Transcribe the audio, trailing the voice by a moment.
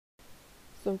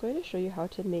So I'm going to show you how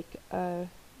to make a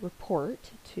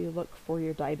report to look for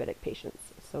your diabetic patients.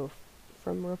 So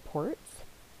from reports,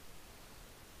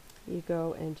 you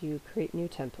go and you create new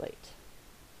template.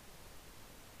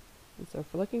 And so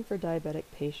if we're looking for diabetic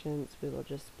patients, we will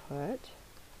just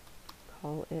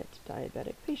call it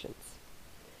diabetic patients.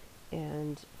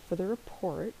 And for the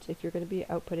report, if you're going to be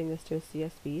outputting this to a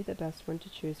CSV, the best one to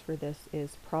choose for this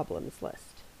is problems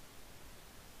list.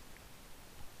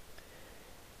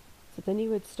 So then you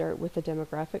would start with the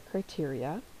demographic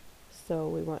criteria. So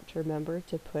we want to remember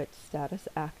to put status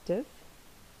active,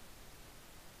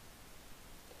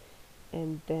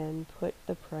 and then put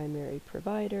the primary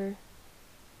provider.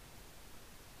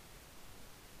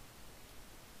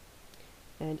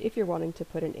 And if you're wanting to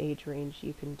put an age range,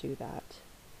 you can do that,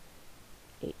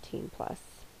 18 plus.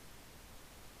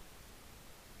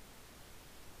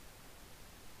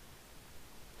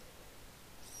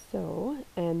 So,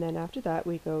 and then after that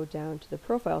we go down to the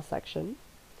profile section,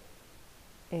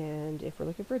 and if we're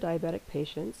looking for diabetic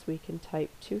patients, we can type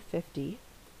 250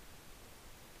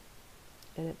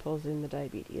 and it pulls in the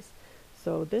diabetes.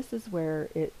 So this is where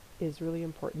it is really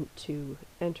important to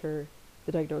enter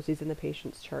the diagnoses in the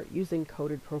patient's chart using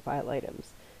coded profile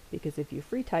items, because if you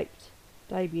free typed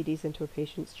diabetes into a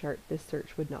patient's chart, this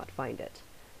search would not find it.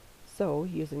 So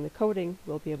using the coding,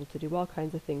 we'll be able to do all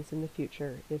kinds of things in the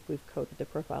future if we've coded the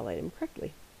profile item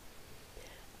correctly.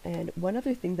 And one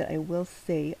other thing that I will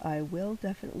say, I will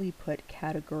definitely put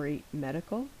category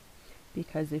medical,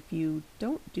 because if you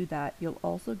don't do that, you'll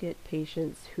also get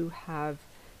patients who have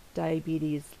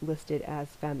diabetes listed as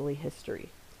family history.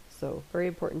 So very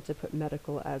important to put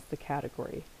medical as the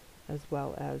category, as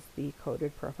well as the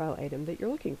coded profile item that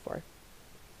you're looking for.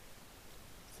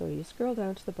 So you scroll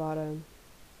down to the bottom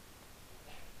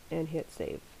and hit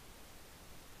save.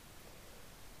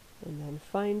 And then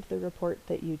find the report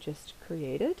that you just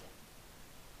created.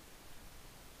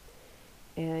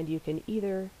 And you can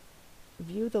either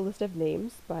view the list of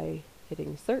names by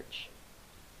hitting search,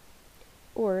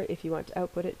 or if you want to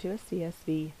output it to a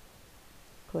CSV,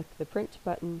 click the print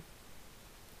button,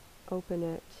 open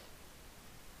it,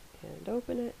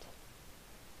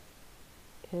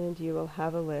 and you will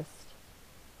have a list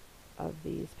of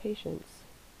these patients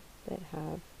that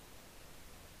have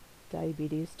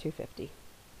diabetes 250.